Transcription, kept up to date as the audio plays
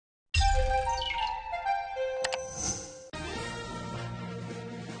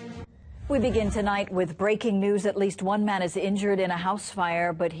We begin tonight with breaking news. At least one man is injured in a house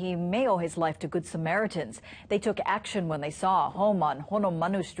fire, but he may owe his life to Good Samaritans. They took action when they saw a home on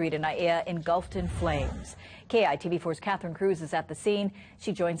Honomanu Street in Aiea engulfed in flames. KITV4's Catherine Cruz is at the scene.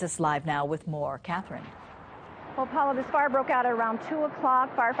 She joins us live now with more. Catherine. Well, Paula, this fire broke out at around 2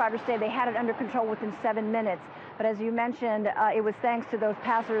 o'clock. Firefighters say they had it under control within 7 minutes. But as you mentioned, it was thanks to those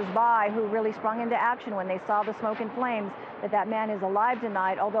passers-by who really sprung into action when they saw the smoke and flames that man is alive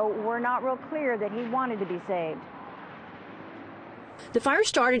tonight, although we're not real clear that he wanted to be saved. The fire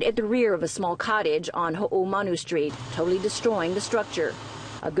started at the rear of a small cottage on Ho'omanu Street, totally destroying the structure.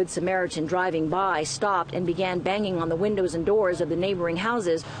 A Good Samaritan driving by stopped and began banging on the windows and doors of the neighboring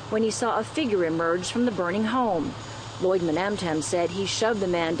houses when he saw a figure emerge from the burning home. Lloyd Manamtam said he shoved the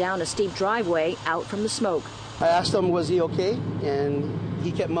man down a steep driveway out from the smoke. I asked him, was he okay? And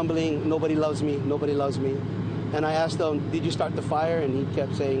he kept mumbling, "Nobody loves me, nobody loves me." And I asked him, "Did you start the fire?" And he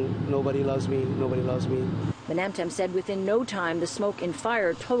kept saying, "Nobody loves me, nobody loves me." Manamtam said within no time the smoke and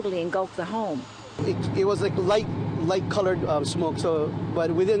fire totally engulfed the home. It was like light colored smoke, but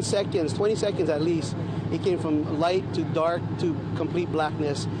within seconds, 20 seconds at least, it came from light to dark to complete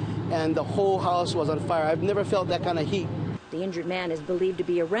blackness, and the whole house was on fire. I've never felt that kind of heat. The injured man is believed to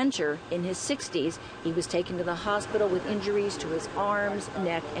be a renter in his 60s. He was taken to the hospital with injuries to his arms,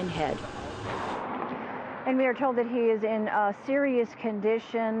 neck, and head. And we are told that he is in serious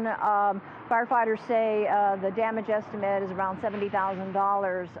condition. Firefighters say the damage estimate is around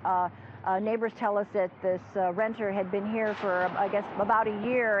 $70,000. Neighbors tell us that this renter had been here for, I guess, about a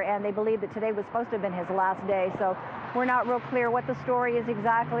year, and they believe that today was supposed to have been his last day. So we're not real clear what the story is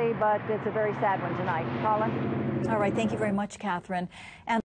exactly, but it's a very sad one tonight. Paula? All right. Thank you very much, Catherine. And